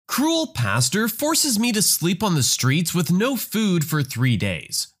cruel pastor forces me to sleep on the streets with no food for 3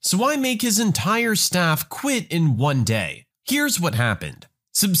 days, so I make his entire staff quit in 1 day. Here's what happened.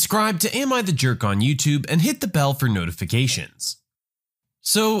 Subscribe to Am I the Jerk on YouTube and hit the bell for notifications.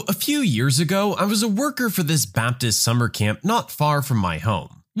 So, a few years ago, I was a worker for this Baptist summer camp not far from my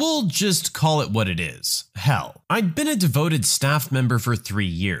home. We'll just call it what it is. Hell. I'd been a devoted staff member for 3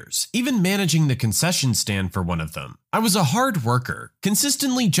 years, even managing the concession stand for one of them. I was a hard worker,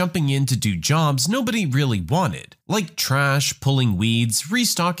 consistently jumping in to do jobs nobody really wanted, like trash, pulling weeds,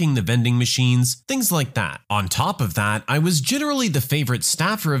 restocking the vending machines, things like that. On top of that, I was generally the favorite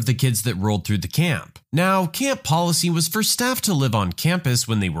staffer of the kids that rolled through the camp. Now, camp policy was for staff to live on campus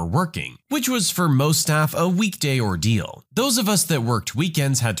when they were working, which was for most staff a weekday ordeal. Those of us that worked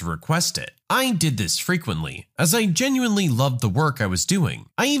weekends had to request it. I did this frequently, as I genuinely loved the work I was doing.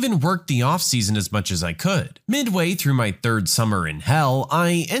 I even worked the off-season as much as I could. Midway through my 3rd summer in hell,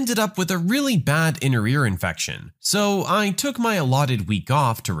 I ended up with a really bad inner ear infection, so I took my allotted week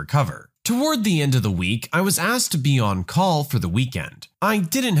off to recover. Toward the end of the week, I was asked to be on call for the weekend. I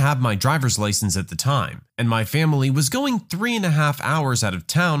didn't have my driver's license at the time, and my family was going 3.5 hours out of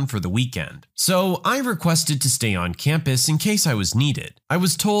town for the weekend. So I requested to stay on campus in case I was needed. I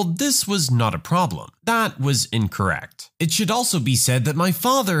was told this was not a problem. That was incorrect. It should also be said that my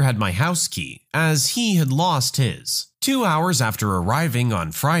father had my house key, as he had lost his. 2 hours after arriving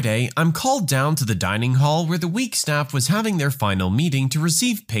on Friday, I'm called down to the dining hall where the week staff was having their final meeting to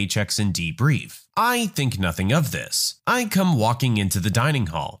receive paychecks and debrief. I think nothing of this. I come walking into the dining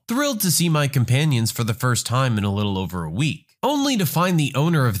hall, thrilled to see my companions for the first time in a little over a week, only to find the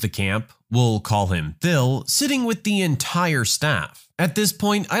owner of the camp, we'll call him Phil, sitting with the entire staff. At this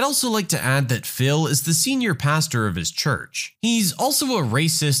point, I'd also like to add that Phil is the senior pastor of his church. He's also a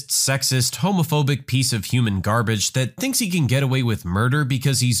racist, sexist, homophobic piece of human garbage that thinks he can get away with murder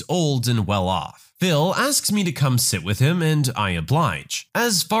because he's old and well off. Phil asks me to come sit with him and I oblige.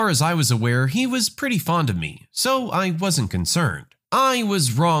 As far as I was aware, he was pretty fond of me, so I wasn't concerned. I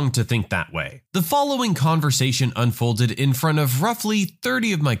was wrong to think that way. The following conversation unfolded in front of roughly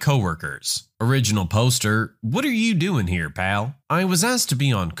 30 of my coworkers. Original poster, what are you doing here, pal? I was asked to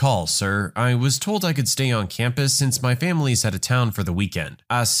be on call, sir. I was told I could stay on campus since my family's out of town for the weekend.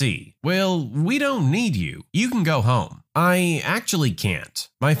 I see. Well, we don't need you. You can go home. I actually can't.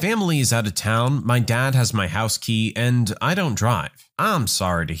 My family is out of town, my dad has my house key, and I don't drive. I'm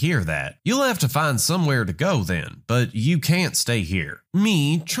sorry to hear that. You'll have to find somewhere to go then, but you can't stay here.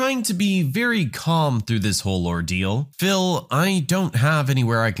 Me, trying to be very calm through this whole ordeal. Phil, I don't have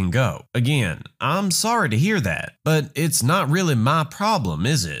anywhere I can go. Again, I'm sorry to hear that, but it's not really my problem,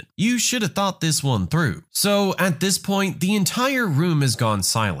 is it? You should have thought this one through. So at this point, the entire room has gone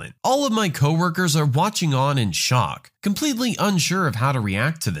silent. All of my coworkers are watching on in shock, completely unsure of how to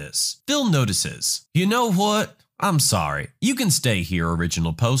react to this. Phil notices. You know what? I'm sorry. You can stay here,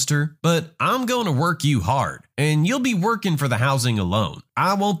 original poster, but I'm going to work you hard, and you'll be working for the housing alone.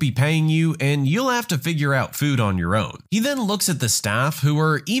 I won't be paying you, and you'll have to figure out food on your own. He then looks at the staff, who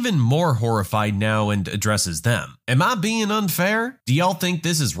are even more horrified now, and addresses them. Am I being unfair? Do y'all think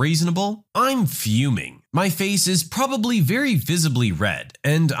this is reasonable? I'm fuming. My face is probably very visibly red,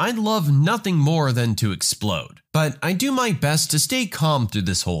 and I'd love nothing more than to explode. But I do my best to stay calm through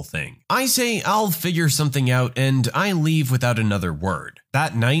this whole thing. I say I'll figure something out and I leave without another word.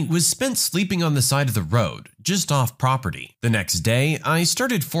 That night was spent sleeping on the side of the road, just off property. The next day, I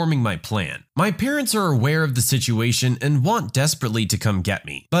started forming my plan. My parents are aware of the situation and want desperately to come get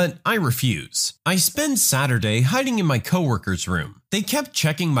me, but I refuse. I spend Saturday hiding in my coworker's room. They kept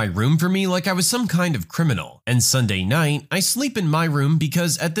checking my room for me like I was some kind of criminal. And Sunday night, I sleep in my room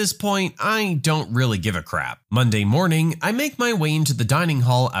because at this point, I don't really give a crap. Monday morning, I make my way into the dining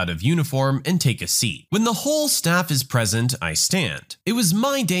hall out of uniform and take a seat. When the whole staff is present, I stand. It was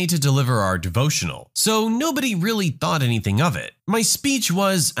my day to deliver our devotional, so nobody really thought anything of it. My speech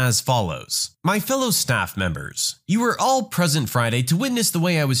was as follows. My fellow staff members, you were all present Friday to witness the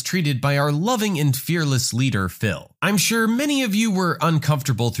way I was treated by our loving and fearless leader, Phil. I'm sure many of you were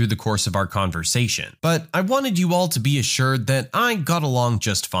uncomfortable through the course of our conversation, but I wanted you all to be assured that I got along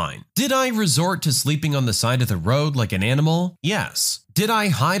just fine. Did I resort to sleeping on the side of the road like an animal? Yes. Did I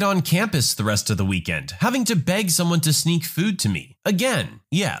hide on campus the rest of the weekend, having to beg someone to sneak food to me? Again,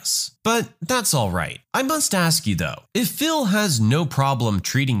 yes. But that's alright. I must ask you though, if Phil has no problem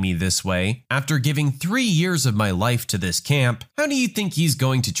treating me this way, after giving 3 years of my life to this camp, how do you think he's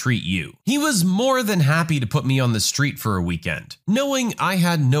going to treat you? He was more than happy to put me on the street for a weekend, knowing I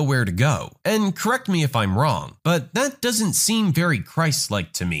had nowhere to go. And correct me if I'm wrong, but that doesn't seem very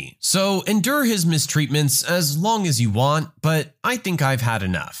Christ-like to me. So endure his mistreatments as long as you want, but I think I've had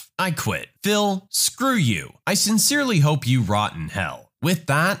enough. I quit. Phil, screw you. I sincerely hope you rot in hell. With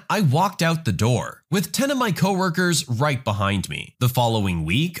that, I walked out the door, with 10 of my coworkers right behind me. The following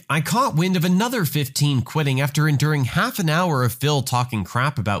week, I caught wind of another 15 quitting after enduring half an hour of Phil talking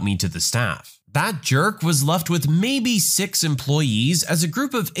crap about me to the staff. That jerk was left with maybe 6 employees as a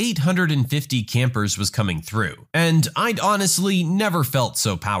group of 850 campers was coming through, and I'd honestly never felt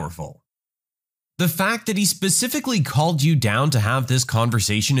so powerful. The fact that he specifically called you down to have this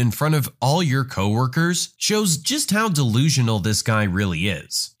conversation in front of all your coworkers shows just how delusional this guy really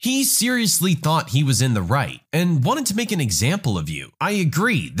is. He seriously thought he was in the right and wanted to make an example of you. I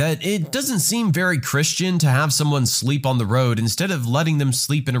agree that it doesn't seem very Christian to have someone sleep on the road instead of letting them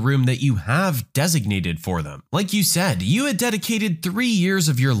sleep in a room that you have designated for them. Like you said, you had dedicated 3 years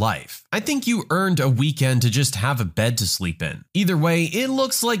of your life. I think you earned a weekend to just have a bed to sleep in. Either way, it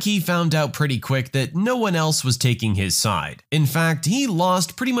looks like he found out pretty quick that no one else was taking his side. In fact, he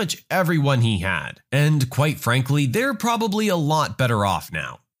lost pretty much everyone he had. And quite frankly, they're probably a lot better off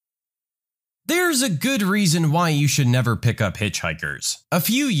now. There's a good reason why you should never pick up hitchhikers. A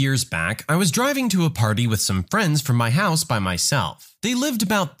few years back, I was driving to a party with some friends from my house by myself. They lived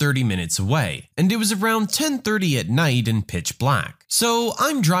about 30 minutes away, and it was around 10:30 at night and pitch black. So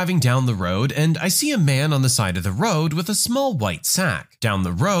I'm driving down the road and I see a man on the side of the road with a small white sack. Down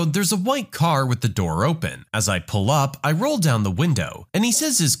the road, there's a white car with the door open. As I pull up, I roll down the window, and he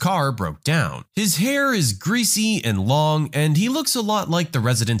says his car broke down. His hair is greasy and long, and he looks a lot like the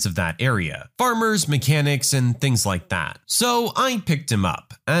residents of that area. Farmers, mechanics, and things like that. So I picked him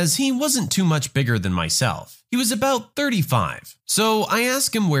up, as he wasn't too much bigger than myself. He was about 35. So I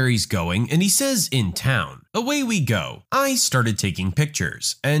ask him where he's going, and he says in town. Away we go. I started taking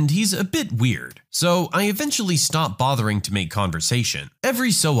pictures, and he's a bit weird. So I eventually stopped bothering to make conversation.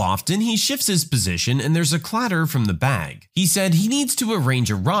 Every so often, he shifts his position and there's a clatter from the bag. He said he needs to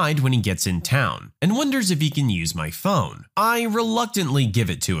arrange a ride when he gets in town, and wonders if he can use my phone. I reluctantly give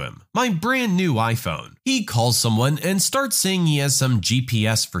it to him, my brand new iPhone. He calls someone and starts saying he has some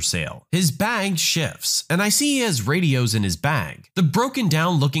GPS for sale. His bag shifts, and I see he has radios in his bag. The broken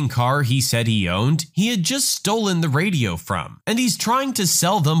down looking car he said he owned, he had just stolen the radio from, and he's trying to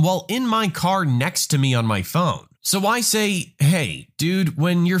sell them while in my car next to me on my phone. So I say, hey, dude,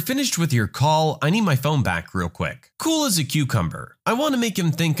 when you're finished with your call, I need my phone back real quick. Cool as a cucumber. I want to make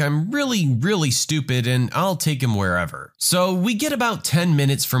him think I'm really stupid and I'll take him wherever. So we get about 10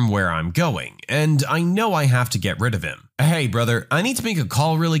 minutes from where I'm going, and I know I have to get rid of him. Hey brother, I need to make a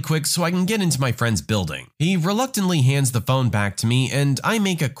call really quick so I can get into my friend's building. He reluctantly hands the phone back to me, and I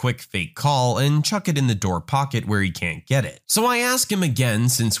make a quick fake call and chuck it in the door pocket where he can't get it. So I ask him again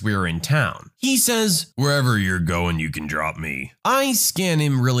since we're in town. He says, wherever you're going, you can drop me. I scan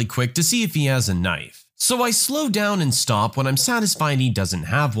him really quick to see if he has a knife. So I slow down and stop when I'm satisfied he doesn't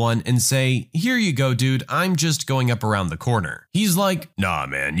have one and say, here you go, dude, I'm just going up around the corner. He's like, nah,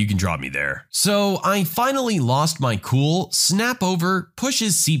 man, you can drop me there. So I finally lost my cool, snap over, push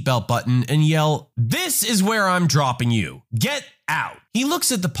his seatbelt button, and yell, this is where I'm dropping you. Get out. He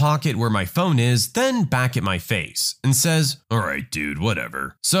looks at the pocket where my phone is, then back at my face, and says, alright dude,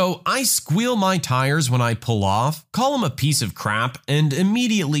 whatever. So I squeal my tires when I pull off, call him a piece of crap, and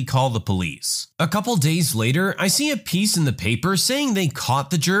immediately call the police. A couple days later, I see a piece in the paper saying they caught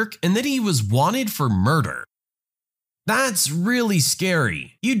the jerk and that he was wanted for murder. That's really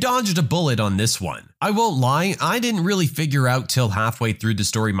scary. You dodged a bullet on this one. I won't lie, I didn't really figure out till halfway through the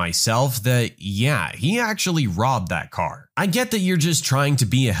story myself that, yeah, he actually robbed that car. I get that you're just trying to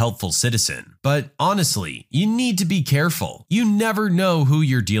be a helpful citizen, but honestly, you need to be careful. You never know who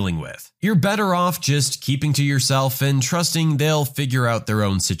you're dealing with. You're better off just keeping to yourself and trusting they'll figure out their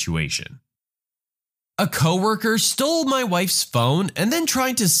own situation. A coworker stole my wife's phone and then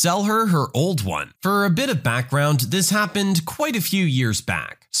tried to sell her old one. For a bit of background, this happened quite a few years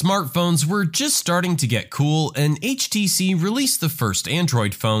back. Smartphones were just starting to get cool, and HTC released the first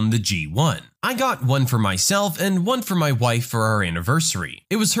Android phone, the G1. I got one for myself and one for my wife for our anniversary.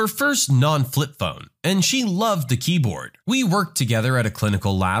 It was her first non-flip phone, and she loved the keyboard. We worked together at a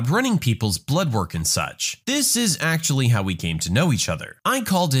clinical lab running people's blood work and such. This is actually how we came to know each other. I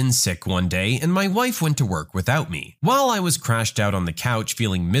called in sick one day and my wife went to work without me. While I was crashed out on the couch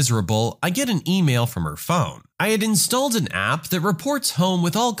feeling miserable, I get an email from her phone. I had installed an app that reports home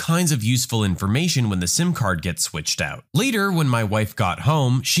with all kinds of useful information when the SIM card gets switched out. Later, when my wife got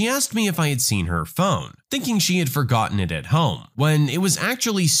home, she asked me if I had seen her phone, thinking she had forgotten it at home, when it was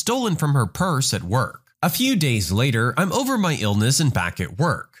actually stolen from her purse at work. A few days later, I'm over my illness and back at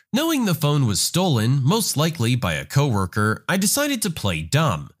work. Knowing the phone was stolen, most likely by a coworker, I decided to play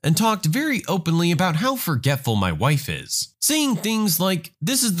dumb and talked very openly about how forgetful my wife is, saying things like,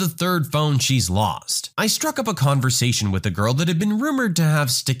 "This is the third phone she's lost." I struck up a conversation with a girl that had been rumored to have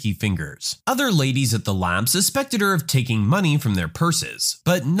sticky fingers. Other ladies at the lab suspected her of taking money from their purses,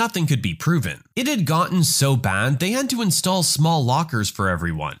 but nothing could be proven. It had gotten so bad they had to install small lockers for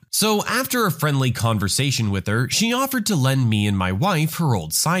everyone. So after a friendly conversation with her, she offered to lend me and my wife her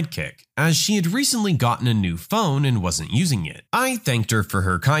old sidekick, as she had recently gotten a new phone and wasn't using it. I thanked her for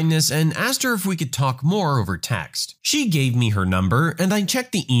her kindness and asked her if we could talk more over text. She gave me her number and I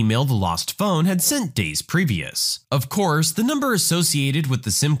checked the email the lost phone had sent days previous. Of course, the number associated with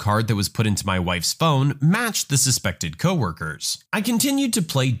the SIM card that was put into my wife's phone matched the suspected coworkers. I continued to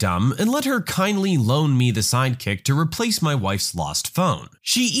play dumb and let her kindly loan me the sidekick to replace my wife's lost phone.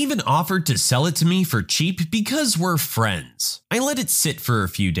 She even offered to sell it to me for cheap because we're friends. I let it sit for a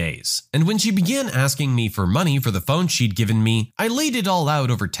few days, and when she began asking me for money for the phone she'd given me, I laid it all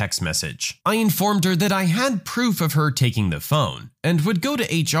out over text message. I informed her that I had proof of her taking the phone, and would go to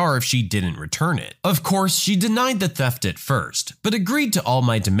HR if she didn't return it. Of course, she denied the theft at first, but agreed to all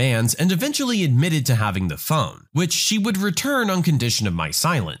my demands and eventually admitted to having the phone, which she would return on condition of my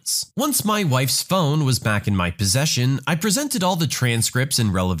silence. Once my wife's phone was back in my possession, I presented all the transcripts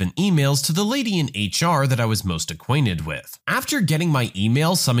and relevant emails to the lady in HR that I was most acquainted with. After getting my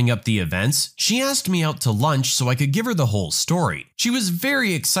email summing up the events, she asked me out to lunch so I could give her the whole story. She was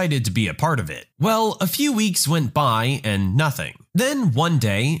very excited to be a part of it. Well, a few weeks went by and nothing. Then one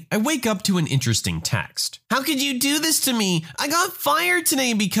day, I wake up to an interesting text. "How could you do this to me? I got fired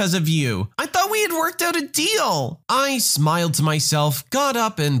today because of you. I thought we had worked out a deal." I smiled to myself, got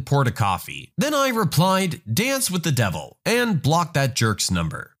up and poured a coffee. Then I replied, "Dance with the devil," and blocked that jerk's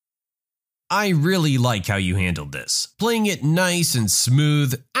number. I really like how you handled this, playing it nice and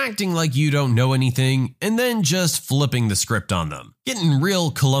smooth, acting like you don't know anything, and then just flipping the script on them. Getting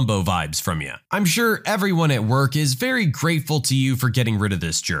real Columbo vibes from you. I'm sure everyone at work is very grateful to you for getting rid of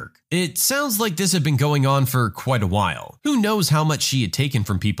this jerk. It sounds like this had been going on for quite a while. Who knows how much she had taken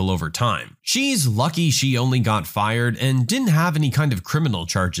from people over time. She's lucky she only got fired and didn't have any kind of criminal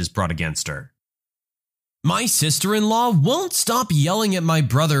charges brought against her. My sister-in-law won't stop yelling at my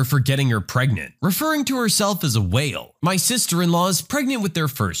brother for getting her pregnant, referring to herself as a whale. My sister-in-law is pregnant with their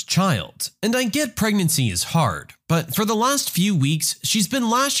first child, and I get pregnancy is hard, but for the last few weeks, she's been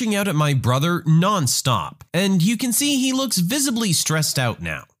lashing out at my brother non-stop, and you can see he looks visibly stressed out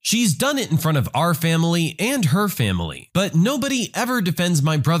now. She's done it in front of our family and her family, but nobody ever defends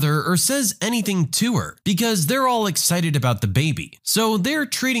my brother or says anything to her because they're all excited about the baby. So they're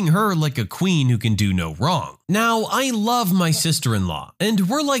treating her like a queen who can do no wrong. Now, I love my sister-in-law, and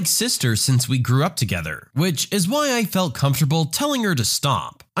we're like sisters since we grew up together, which is why I felt comfortable telling her to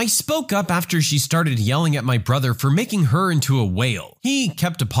stop. I spoke up after she started yelling at my brother for making her into a whale. He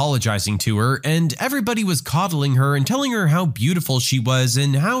kept apologizing to her, and everybody was coddling her and telling her how beautiful she was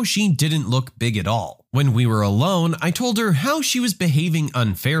and how she didn't look big at all. When we were alone, I told her how she was behaving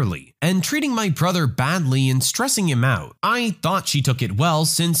unfairly and treating my brother badly and stressing him out. I thought she took it well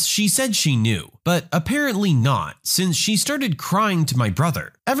since she said she knew, but apparently not, since she started crying to my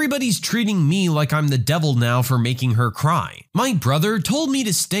brother. Everybody's treating me like I'm the devil now for making her cry. My brother told me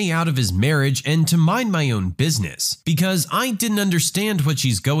to stay out of his marriage and to mind my own business because I didn't understand what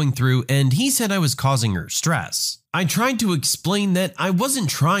she's going through, and he said I was causing her stress. I tried to explain that I wasn't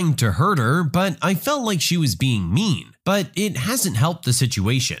trying to hurt her, but I felt like she was being mean. But it hasn't helped the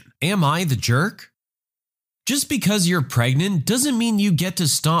situation. Am I the jerk? Just because you're pregnant doesn't mean you get to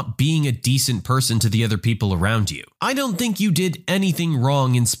stop being a decent person to the other people around you. I don't think you did anything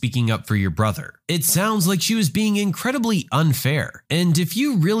wrong in speaking up for your brother. It sounds like she was being incredibly unfair. And if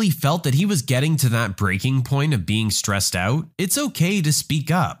you really felt that he was getting to that breaking point of being stressed out, it's okay to speak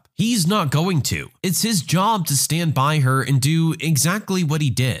up. He's not going to. It's his job to stand by her and do exactly what he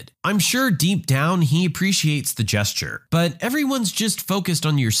did. I'm sure deep down he appreciates the gesture, but everyone's just focused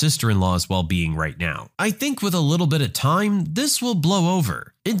on your sister-in-law's well-being right now. I think with a little bit of time, this will blow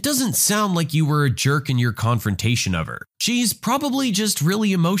over. It doesn't sound like you were a jerk in your confrontation of her. She's probably just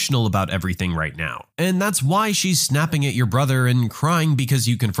really emotional about everything right now, and that's why she's snapping at your brother and crying because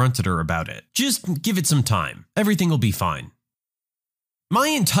you confronted her about it. Just give it some time. Everything will be fine. My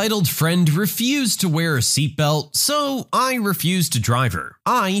entitled friend refused to wear a seatbelt, so I refused to drive her.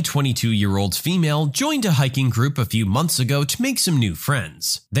 I, 22-year-old female, joined a hiking group a few months ago to make some new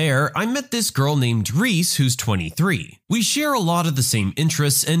friends. There, I met this girl named Reese who's 23. We share a lot of the same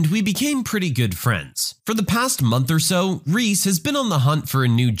interests and we became pretty good friends. For the past month or so, Reese has been on the hunt for a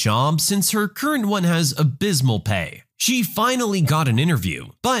new job since her current one has abysmal pay. She finally got an interview,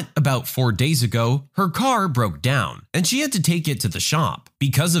 but about 4 days ago, her car broke down and she had to take it to the shop.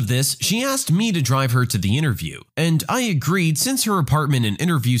 Because of this, she asked me to drive her to the interview, and I agreed since her apartment and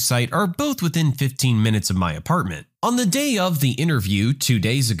interview site are both within 15 minutes of my apartment. On the day of the interview, 2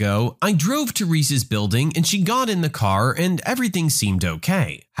 days ago, I drove to Reese's building and she got in the car and everything seemed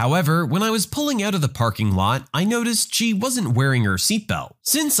okay. However, when I was pulling out of the parking lot, I noticed she wasn't wearing her seatbelt.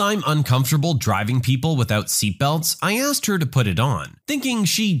 Since I'm uncomfortable driving people without seatbelts, I asked her to put it on, thinking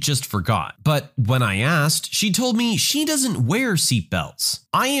she just forgot. But when I asked, she told me she doesn't wear seatbelts.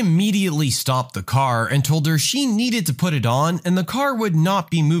 I immediately stopped the car and told her she needed to put it on and the car would not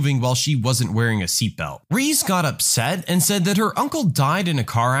be moving while she wasn't wearing a seatbelt. Reese got upset and said that her uncle died in a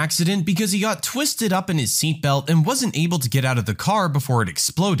car accident because he got twisted up in his seatbelt and wasn't able to get out of the car before it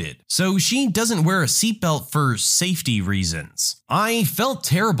exploded. So she doesn't wear a seatbelt for safety reasons. I felt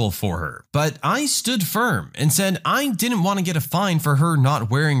terrible for her, but I stood firm and said I didn't want to get a fine for her not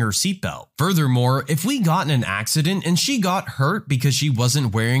wearing her seatbelt. Furthermore, if we got in an accident and she got hurt because she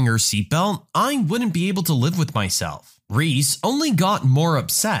wasn't wearing her seatbelt, I wouldn't be able to live with myself. Reese only got more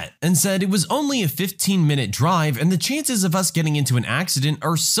upset and said it was only a 15-minute drive and the chances of us getting into an accident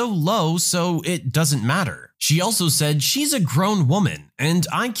are so low, so it doesn't matter. She also said she's a grown woman and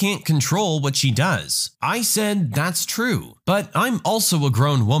I can't control what she does. I said that's true, but I'm also a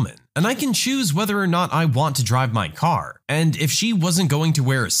grown woman and I can choose whether or not I want to drive my car. And if she wasn't going to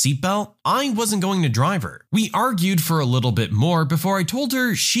wear a seatbelt, I wasn't going to drive her. We argued for a little bit more before I told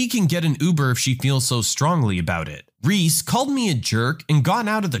her she can get an Uber if she feels so strongly about it. Reese called me a jerk and got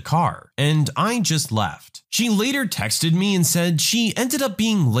out of the car, and I just left. She later texted me and said she ended up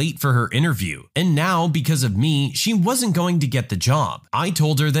being late for her interview, and now because of me, she wasn't going to get the job. I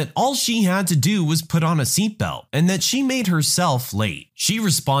told her that all she had to do was put on a seatbelt, and that she made herself late. She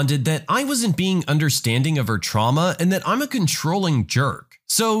responded that I wasn't being understanding of her trauma and that I'm a controlling jerk.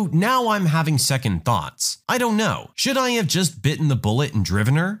 So now I'm having second thoughts. I don't know, should I have just bitten the bullet and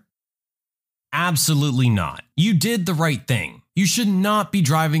driven her? Absolutely not. You did the right thing. You should not be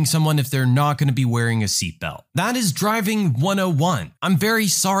driving someone if they're not going to be wearing a seatbelt. That is driving 101. I'm very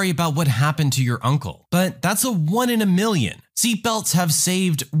sorry about what happened to your uncle, but that's a 1 in a million. Seatbelts have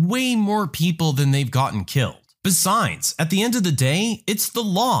saved way more people than they've gotten killed. Besides, at the end of the day, it's the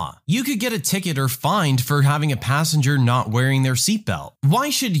law. You could get a ticket or fined for having a passenger not wearing their seatbelt. Why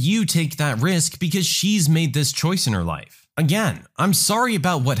should you take that risk because she's made this choice in her life? Again, I'm sorry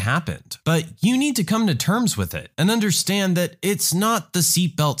about what happened, but you need to come to terms with it and understand that it's not the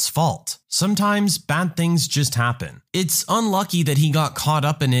seatbelt's fault. Sometimes bad things just happen. It's unlucky that he got caught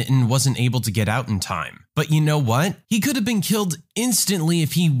up in it and wasn't able to get out in time. But you know what? He could have been killed instantly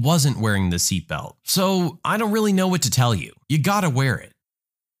if he wasn't wearing the seatbelt. So I don't really know what to tell you. You gotta wear it.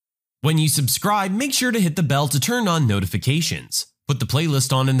 When you subscribe, make sure to hit the bell to turn on notifications. Put the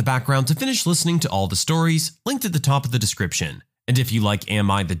playlist on in the background to finish listening to all the stories, linked at the top of the description. And if you like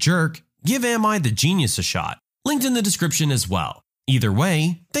Am I the Jerk, give Am I the Genius a shot, linked in the description as well. Either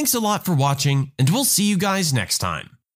way, thanks a lot for watching, and we'll see you guys next time.